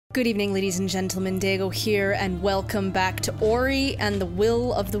Good evening, ladies and gentlemen, Dago here, and welcome back to Ori and the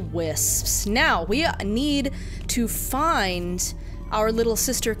Will of the Wisps. Now, we need to find our little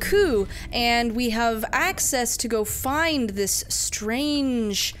sister Ku, and we have access to go find this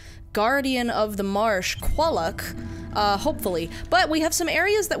strange guardian of the marsh, Kwolok, hopefully. But we have some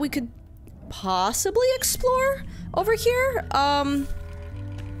areas that we could possibly explore over here. I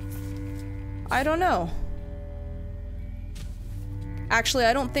don't know. Actually,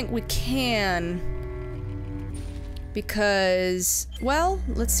 I don't think we can, because, well,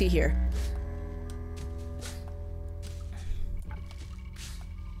 let's see here.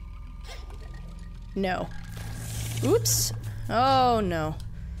 No. Oops. Oh, no.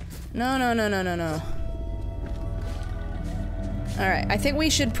 No, no, no, no, no, no. Alright, I think we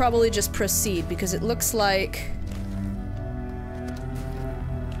should probably just proceed, because it looks like...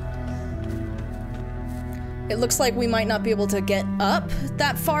 It looks like we might not be able to get up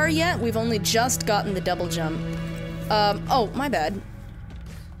that far yet. We've only just gotten the double jump. Oh, my bad.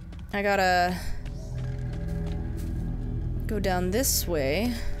 I gotta... go down this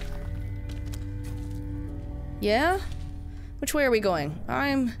way. Yeah? Which way are we going?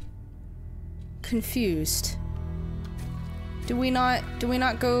 I'm... confused. Do we not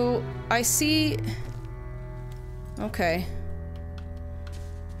go... I see... Okay.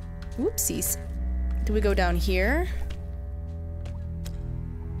 Whoopsies. Do we go down here?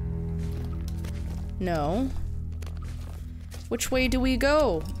 No. Which way do we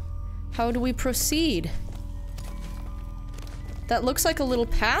go? How do we proceed? That looks like a little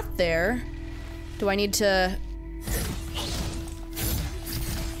path there. Do I need to...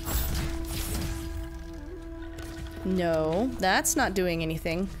 No, that's not doing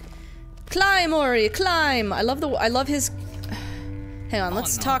anything. Climb, Ori, climb! I love his... Hang on,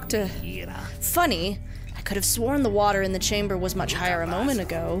 let's talk to... Funny, I could have sworn the water in the chamber was much higher a moment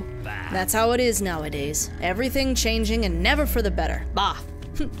ago. That's how it is nowadays. Everything changing and never for the better. Bah!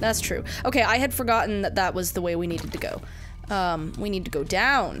 That's true. Okay, I had forgotten that that was the way we needed to go. We need to go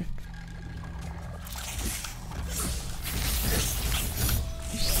down.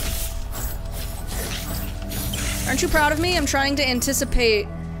 Aren't you proud of me? I'm trying to anticipate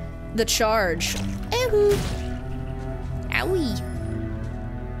the charge. Ooh. Owie.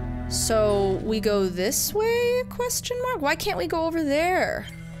 So, we go this way, question mark? Why can't we go over there?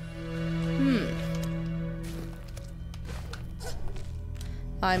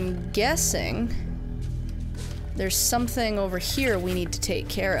 I'm guessing there's something over here we need to take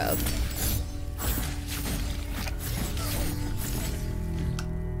care of.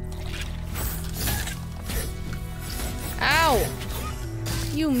 Ow!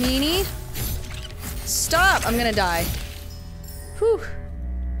 You meanie! Stop! I'm gonna die. Whew.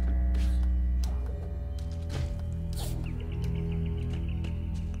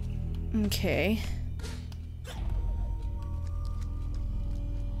 Okay.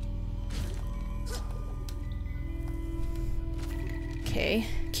 Okay,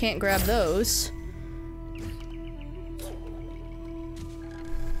 can't grab those.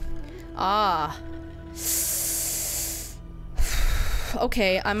 Ah.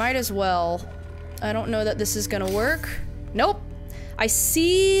 Okay, I might as well. I don't know that this is gonna work. Nope. I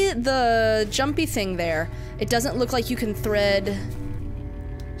see the jumpy thing there. It doesn't look like you can thread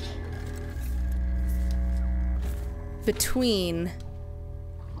between.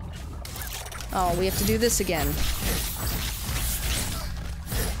 Oh, we have to do this again.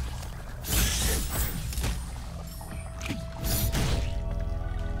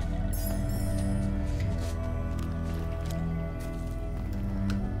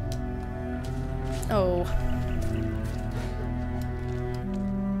 Oh.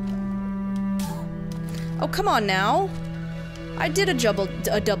 Oh, come on now. I did a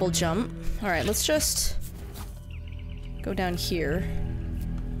double jump. All right, let's just go down here.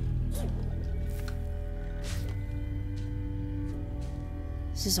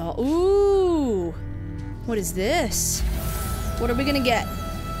 This is all- ooh! What is this? What are we gonna get?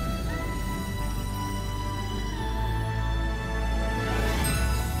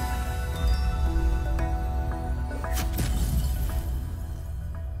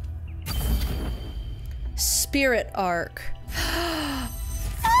 Spirit Arc.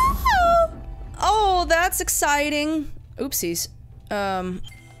 Oh, that's exciting. Oopsies.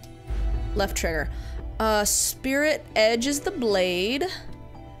 Left trigger. Spirit Edge is the blade.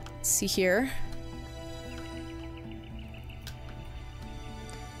 Let's see here.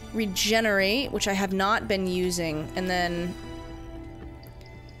 Regenerate, which I have not been using, and then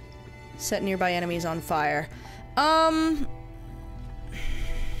set nearby enemies on fire. I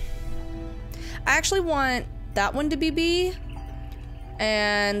actually want that one to be B,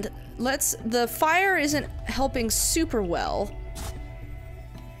 And the fire isn't helping super well.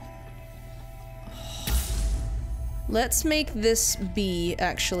 Let's make this B,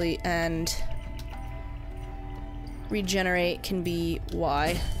 actually, and regenerate can be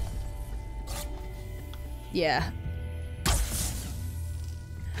Y. Yeah.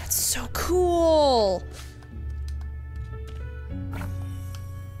 That's so cool!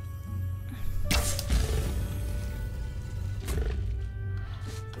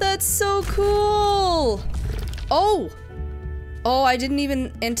 That's so cool! Oh! Oh, I didn't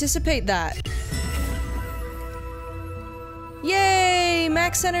even anticipate that. Yay!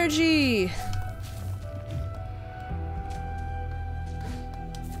 Max energy!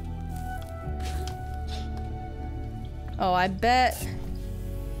 Oh, I bet.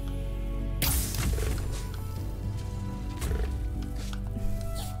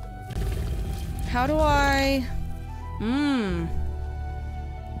 How do I...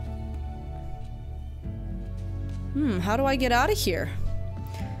 how do I get out of here?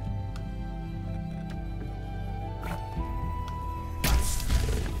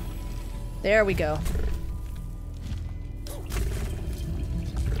 There we go.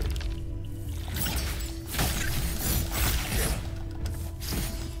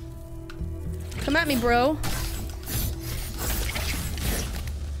 Come at me, bro.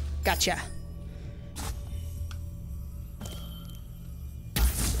 Gotcha.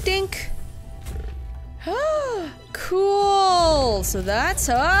 Dink. Cool. So that's...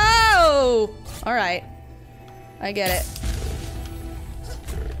 Oh! Alright. I get it.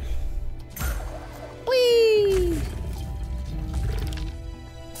 Whee!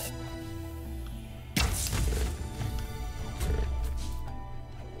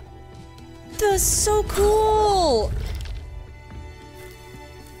 That's so cool!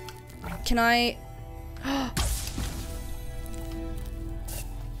 Can I...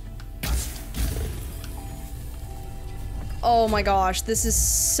 Oh my gosh, this is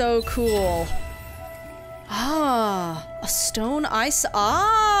so cool. Ah, a stone ice.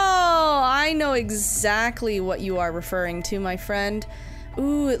 Oh, I know exactly what you are referring to, my friend.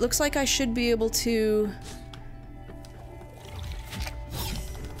 Ooh, it looks like I should be able to...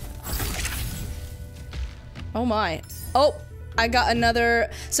 Oh my. Oh, I got another...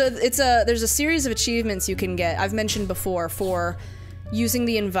 So there's a series of achievements you can get, I've mentioned before, for using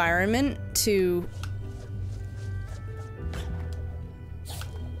the environment to...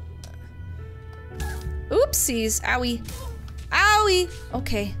 Oopsies. Owie. Owie!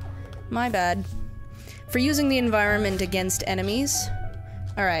 Okay. My bad. For using the environment against enemies.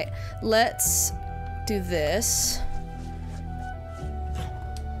 Alright. Let's do this.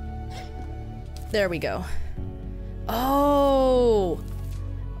 There we go. Oh!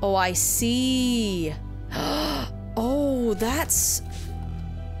 Oh, I see. Oh, that's...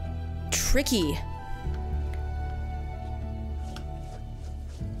 tricky.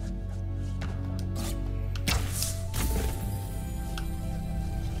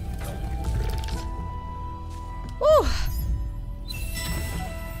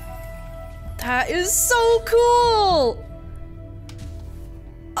 That is so cool!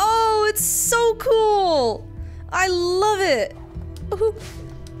 Oh, it's so cool! I love it! Ooh.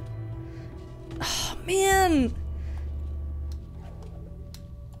 Oh, man!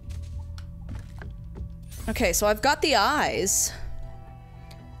 Okay, so I've got the eyes.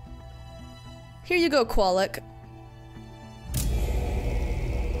 Here you go, Kwolok.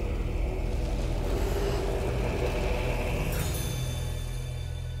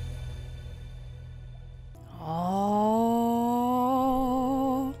 Oh.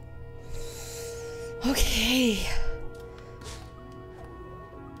 Okay.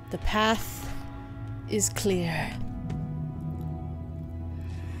 The path is clear.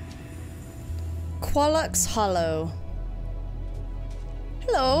 Kwolok's Hollow.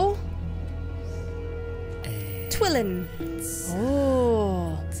 Hello. Twillin.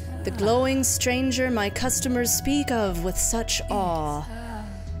 Oh, the glowing stranger my customers speak of with such awe.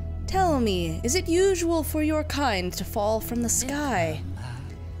 Tell me, is it usual for your kind to fall from the sky?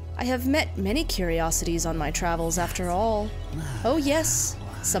 I have met many curiosities on my travels after all. Oh yes,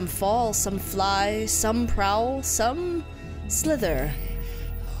 some fall, some fly, some prowl, some slither.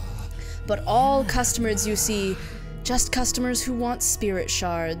 But all customers you see, just customers who want spirit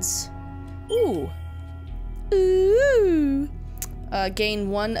shards. Ooh. Ooh. Gain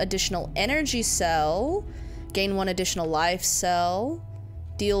 1 additional energy cell. Gain 1 additional life cell.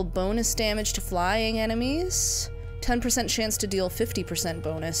 Deal bonus damage to flying enemies. 10% chance to deal 50%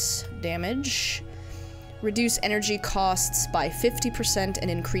 bonus damage. Reduce energy costs by 50%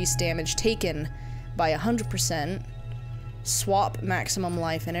 and increase damage taken by 100%. Swap maximum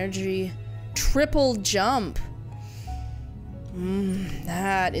life energy. Triple jump.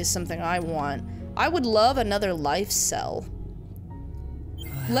 That is something I want. I would love another life cell.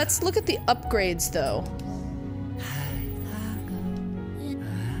 Let's look at the upgrades though.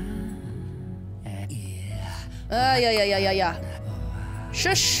 Yeah.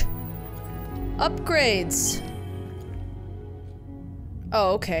 Shush! Upgrades.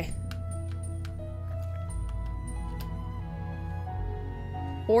 Oh, okay.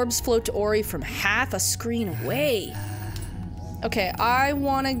 Orbs float to Ori from half a screen away. Okay, I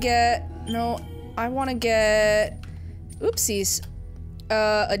wanna get... No, I wanna get... Oopsies.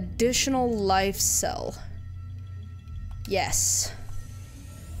 Additional life cell. Yes.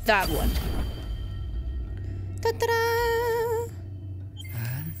 That one. Ta-da!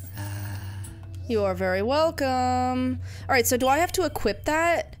 You are very welcome. Alright, so do I have to equip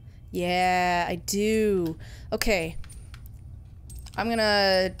that? Yeah, I do. Okay. I'm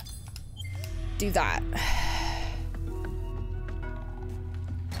gonna do that.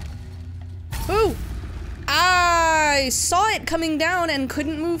 Ooh! I saw it coming down and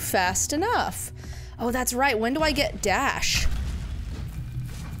couldn't move fast enough. Oh, that's right. When do I get dash?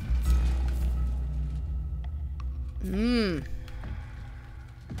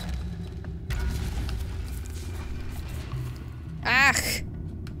 Ah!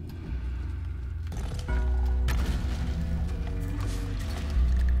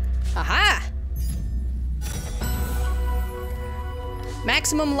 Aha!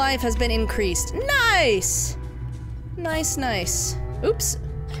 Maximum life has been increased. Nice! Nice. Oops.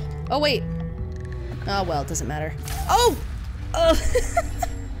 Oh, wait. Oh, well, it doesn't matter. Oh!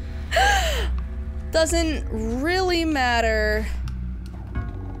 Doesn't really matter.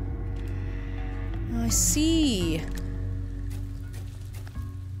 I see.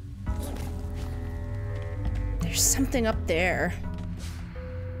 There's something up there.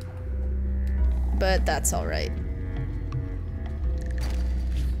 But that's all right.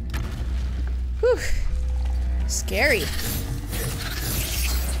 Whew. Scary.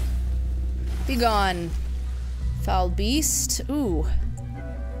 Be gone, foul beast. Ooh.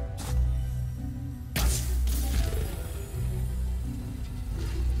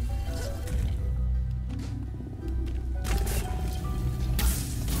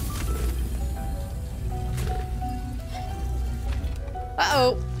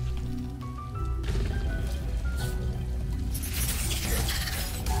 Uh-oh.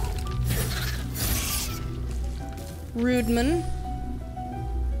 Rudeman.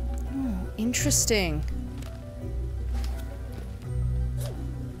 Oh, interesting.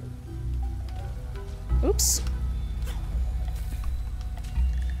 Oops.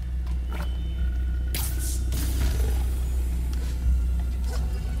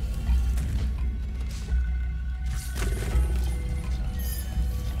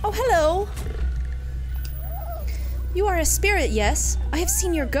 Oh, hello. You are a spirit, yes? I have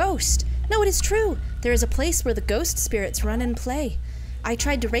seen your ghost. No, it is true. There is a place where the ghost spirits run and play. I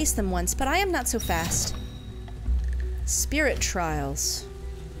tried to race them once, but I am not so fast. Spirit trials.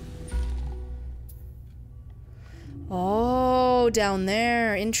 Oh, down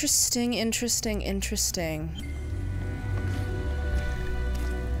there. Interesting.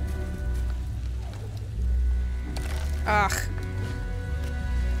 Ugh.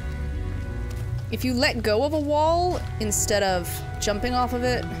 If you let go of a wall instead of jumping off of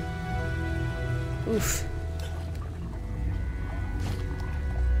it... Oof.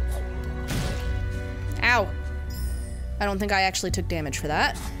 Ow. I don't think I actually took damage for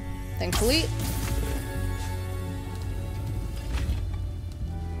that. Thankfully.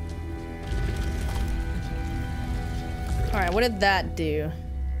 Alright, what did that do?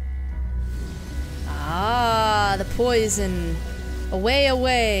 Ah, the poison.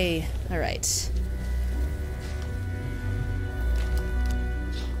 Away. Alright.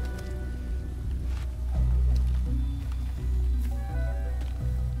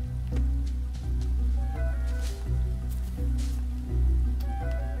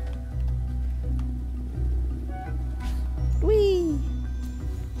 Whee!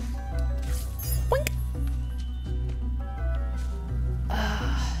 Boink!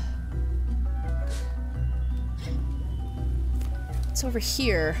 It's over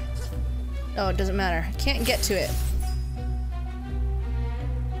here. Oh, it doesn't matter. I can't get to it.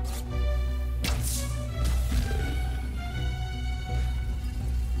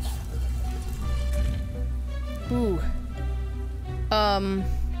 Ooh.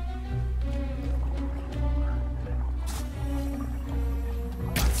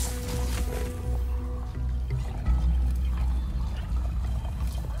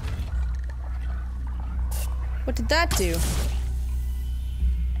 What did that do?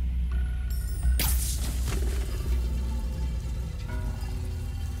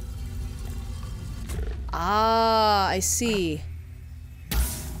 Ah, I see.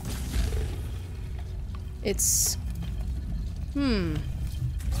 It's... Hmm.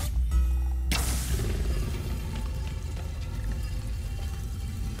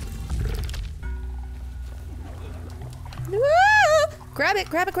 Ah! Grab it,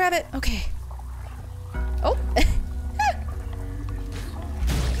 grab it, grab it. Okay. Oh.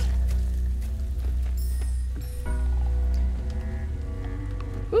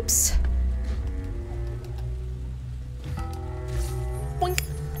 Oops. Boink.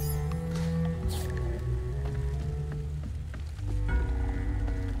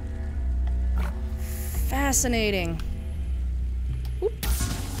 Fascinating. Oop.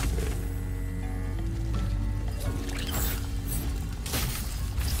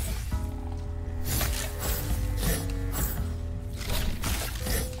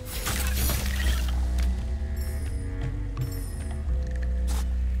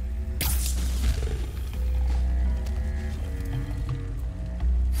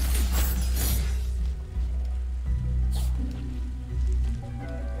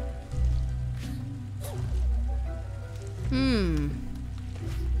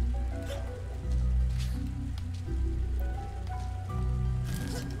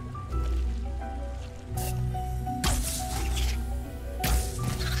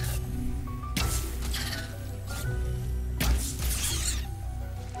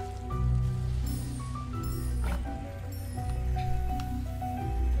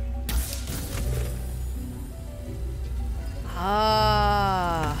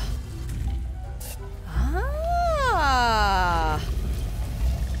 Ah. Ah.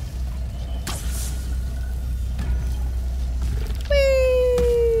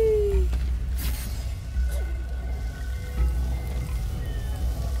 Whee!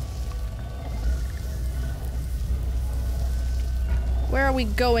 Where are we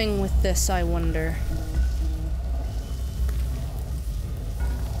going with this, I wonder?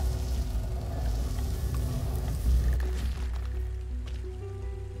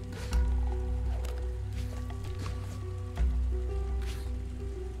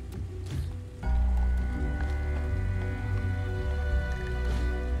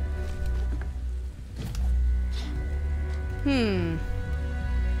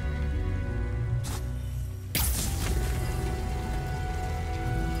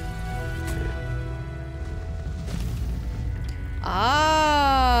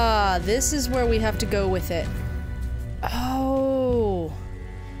 Ah, this is where we have to go with it. Oh.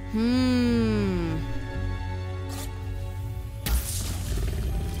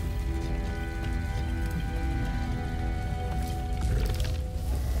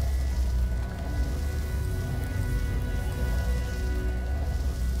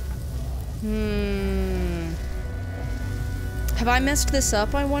 Have I messed this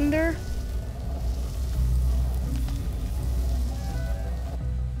up, I wonder?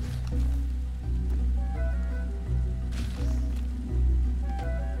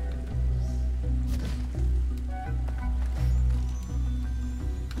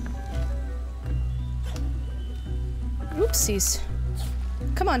 Oopsies.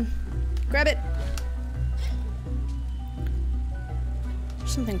 Come on. Grab it.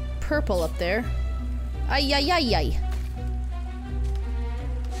 There's something purple up there. Ay, ay, ay, ay.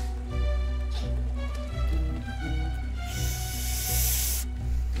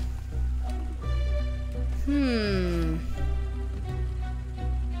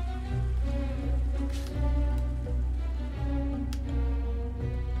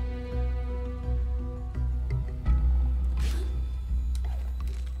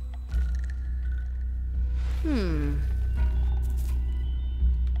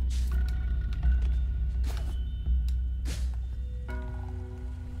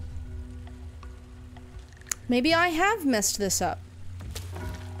 Maybe I have messed this up.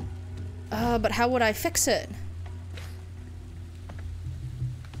 But how would I fix it?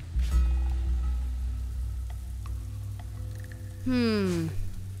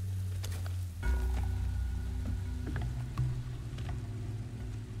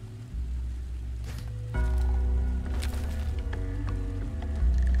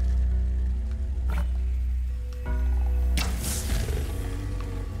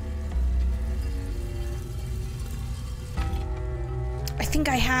 I think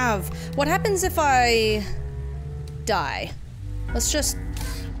I have. What happens if I die? Let's just...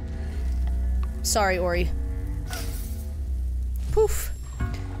 Sorry, Ori. Poof.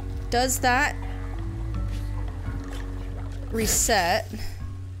 Does that reset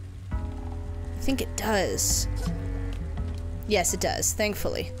I think it does. Yes, it does,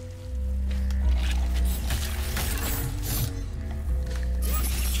 thankfully.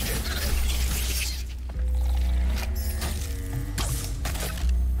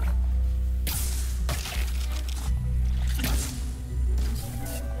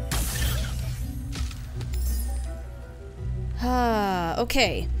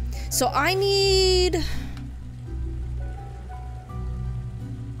 Okay. So I need...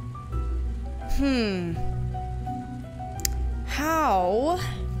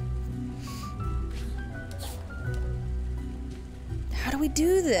 How do we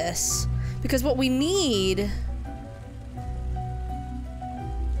do this? Because what we need...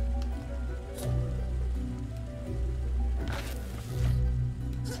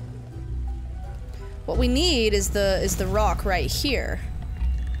 What we need is the rock right here.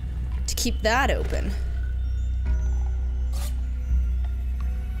 To keep that open.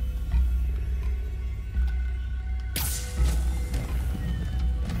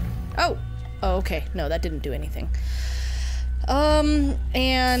 Oh! Oh, okay. No, that didn't do anything.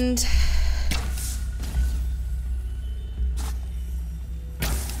 And...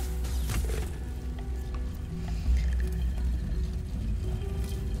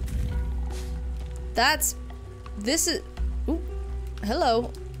 This is... Ooh.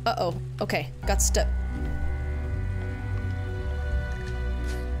 Hello. Uh-oh. Okay. Got stuck.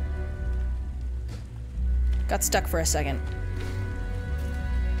 Got stuck for a second.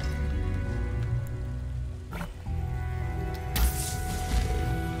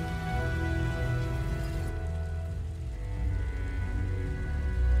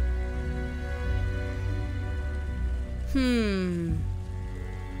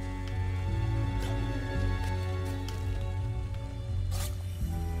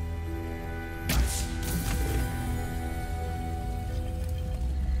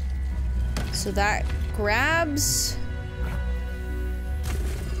 So that grabs...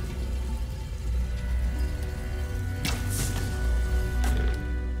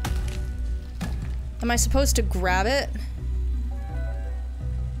 Am I supposed to grab it?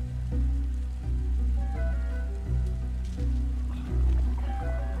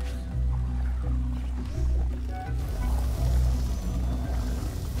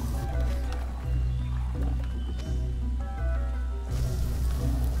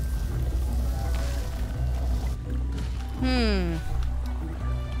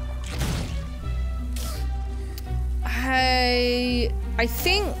 I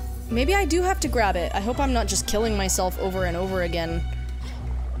think maybe I do have to grab it. I hope I'm not just killing myself over and over again.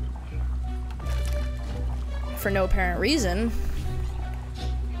 For no apparent reason.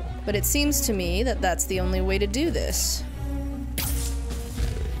 But it seems to me that that's the only way to do this.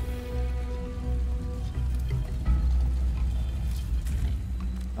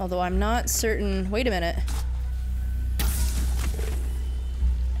 Although I'm not certain... Wait a minute.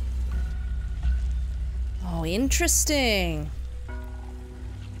 Oh, interesting.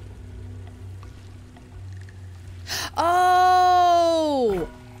 Oh!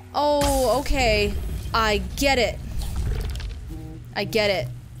 Oh, okay. I get it. I get it.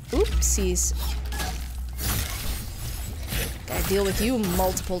 Oopsies. Gotta deal with you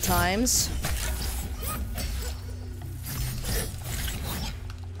multiple times.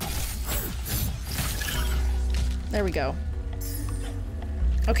 There we go.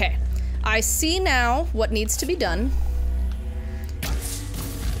 Okay. I see now what needs to be done.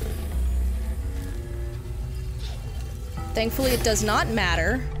 Thankfully, it does not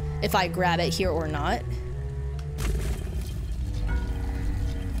matter if I grab it here or not.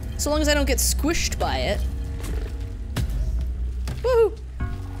 So long as I don't get squished by it. Woohoo!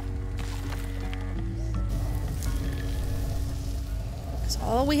 So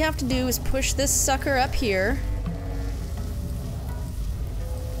all we have to do is push this sucker up here.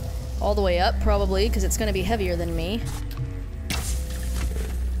 All the way up, probably, because it's gonna be heavier than me.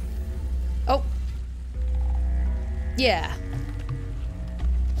 Oh. Yeah.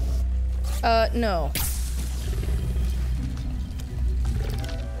 No.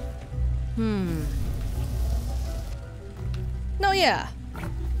 No, yeah.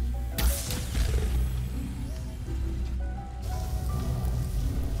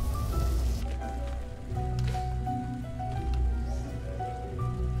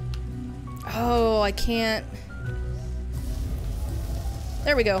 Oh, I can't.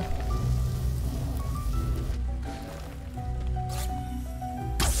 There we go.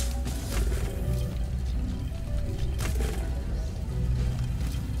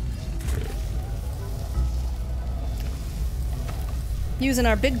 Using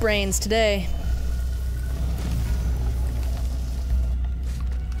our big brains today.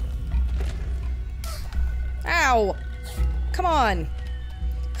 Ow! Come on!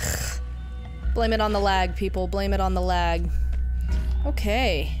 Blame it on the lag, people. Blame it on the lag.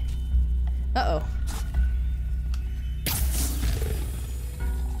 Okay. Uh-oh.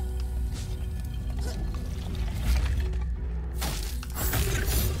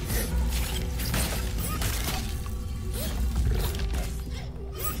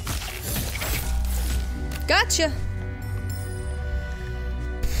 Gotcha!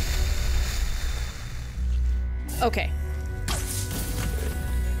 Okay.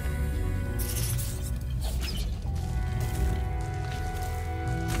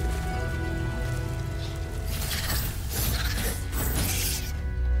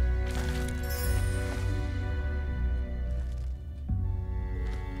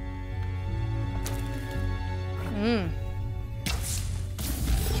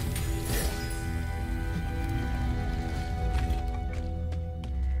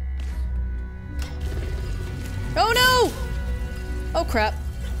 Oh no! Oh crap.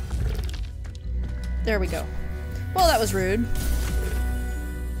 There we go. Well, that was rude.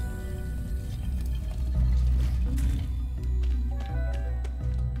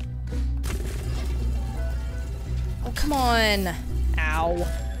 Oh, come on. Ow.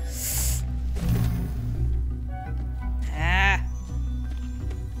 Ah.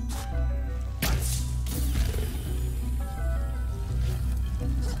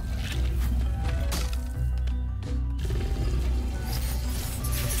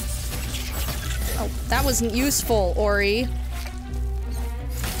 Oh, that wasn't useful, Ori.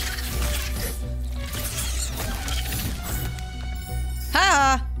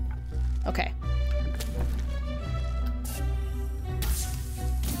 Ha! Okay.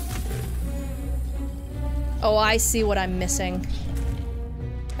 Oh, I see what I'm missing.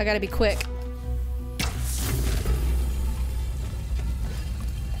 I gotta be quick.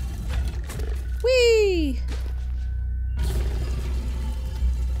 Whee!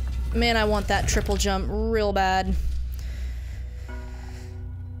 Man, I want that triple jump real bad.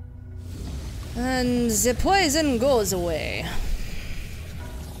 And the poison goes away.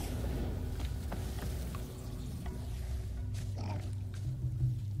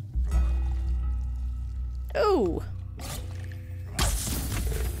 Ooh.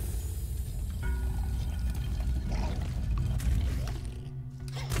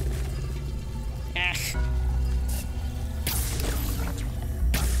 Ugh.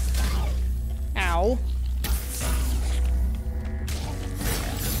 Ow.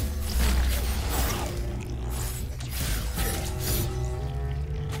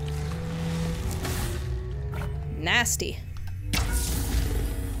 Nasty.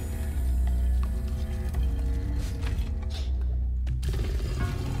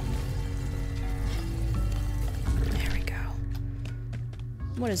 There we go.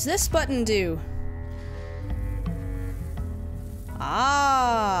 What does this button do?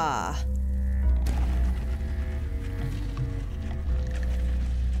 Ah.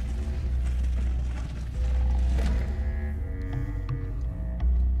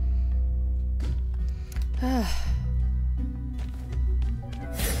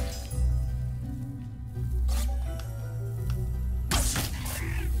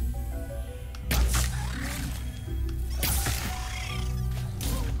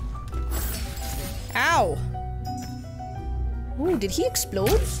 Ow! Ooh, did he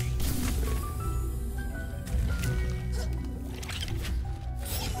explode?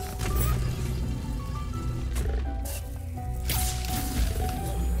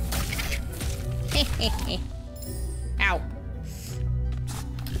 Ow.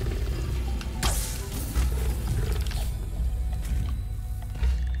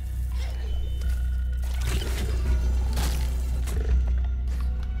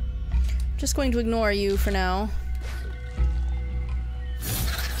 Just going to ignore you for now.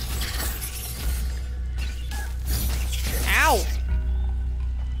 Ow!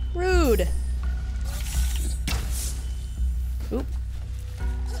 Rude. Oop.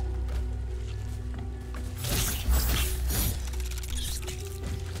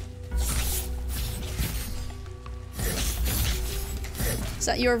 Is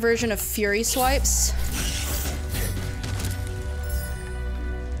that your version of Fury Swipes?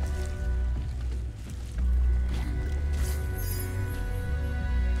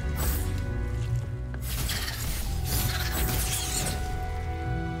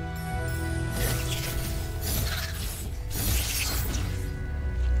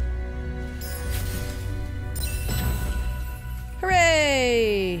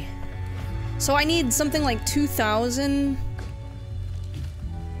 Hooray! So I need something like 2,000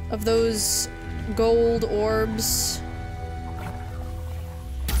 of those gold orbs.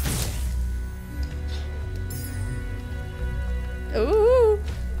 Ooh.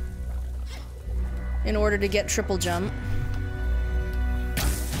 In order to get triple jump.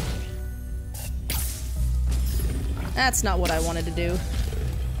 That's not what I wanted to do.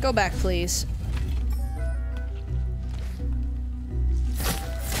 Go back, please.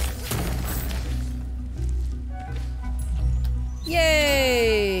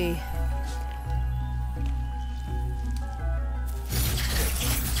 Yay!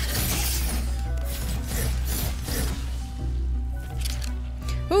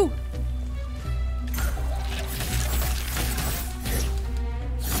 Ooh!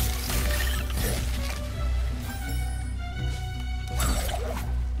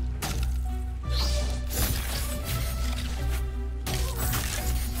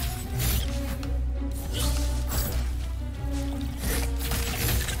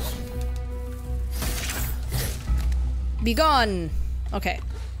 Be gone! Okay.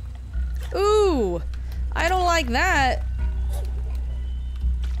 Ooh! I don't like that.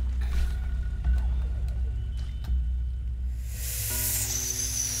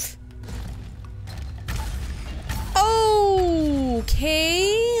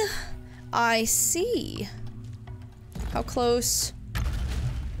 Okay. I see. How close?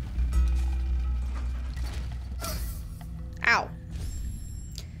 Ow.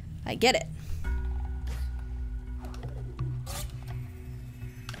 I get it.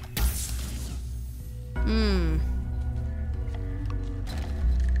 Hmm.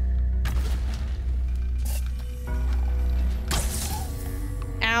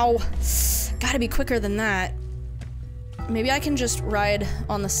 Ow. Gotta be quicker than that. Maybe I can just ride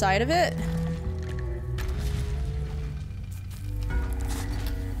on the side of it?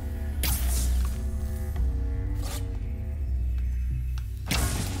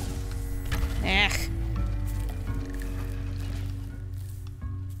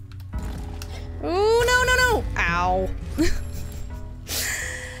 Ooh, no, no, no! Ow.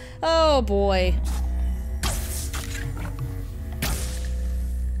 Oh, boy.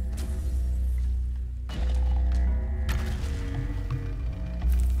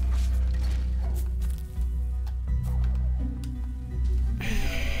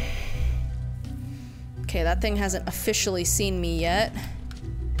 Okay, that thing hasn't officially seen me yet.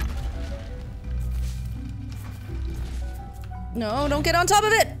 No, don't get on top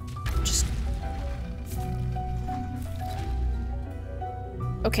of it! Just...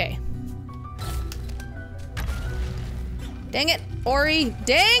 Okay. Dang it, Ori!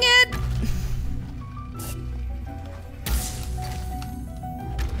 Dang it!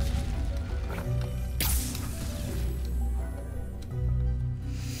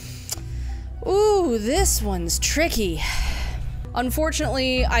 Ooh, this one's tricky.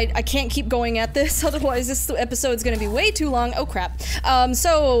 Unfortunately, I can't keep going at this, otherwise this episode's gonna be way too long. Oh crap.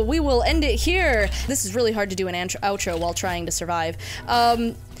 So we will end it here. This is really hard to do an outro while trying to survive.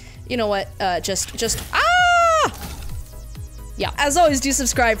 You know what, yeah, as always, do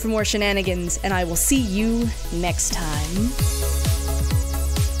subscribe for more shenanigans, and I will see you next time.